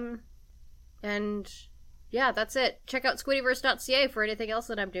 And yeah, that's it. Check out squiddyverse.ca for anything else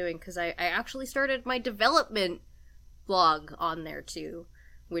that I'm doing, because I actually started my development blog on there too,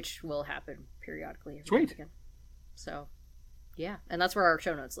 which will happen periodically. Sweet. Again. So, yeah. And that's where our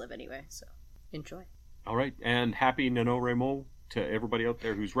show notes live anyway, so enjoy. All right, and happy NaNoWriMo to everybody out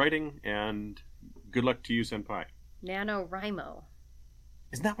there who's writing, and good luck to you, Senpai. NaNoWriMo.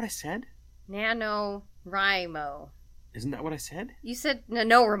 Isn't that what I said? NaNoWriMo. Isn't that what I said? You said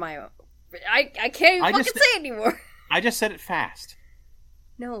NaNoWriMo. I can't even fucking say it anymore. I just said it fast.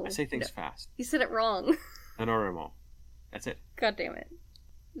 No. I say things fast. You said it wrong. NaNoWriMo. That's it. God damn it.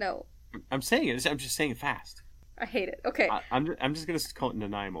 No. I'm saying it. I'm just saying it fast. I hate it. Okay. I'm just gonna call it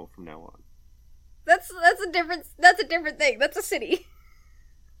Nanaimo from now on. That's a different thing. That's a city.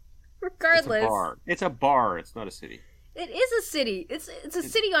 Regardless. It's a bar. It's not a city. It is a city. It's a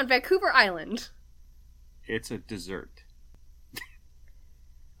city on Vancouver Island. It's a dessert.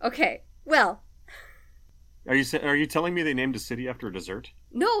 Okay. Well. Are you telling me they named a city after a dessert?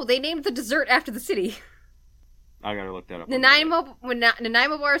 No, they named the dessert after the city. I gotta look that up. Nanaimo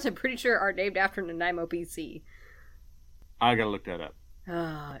bars, I'm pretty sure, are named after Nanaimo, BC. I gotta look that up.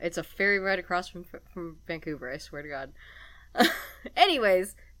 It's a ferry right across from Vancouver, I swear to God.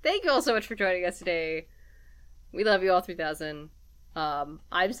 Anyways, thank you all so much for joining us today. We love you all 3000. I'm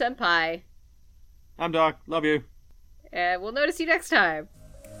Senpai. I'm Doc. Love you. And we'll notice you next time.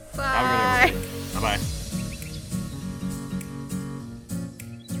 Bye. Have a good day, everybody. Bye-bye.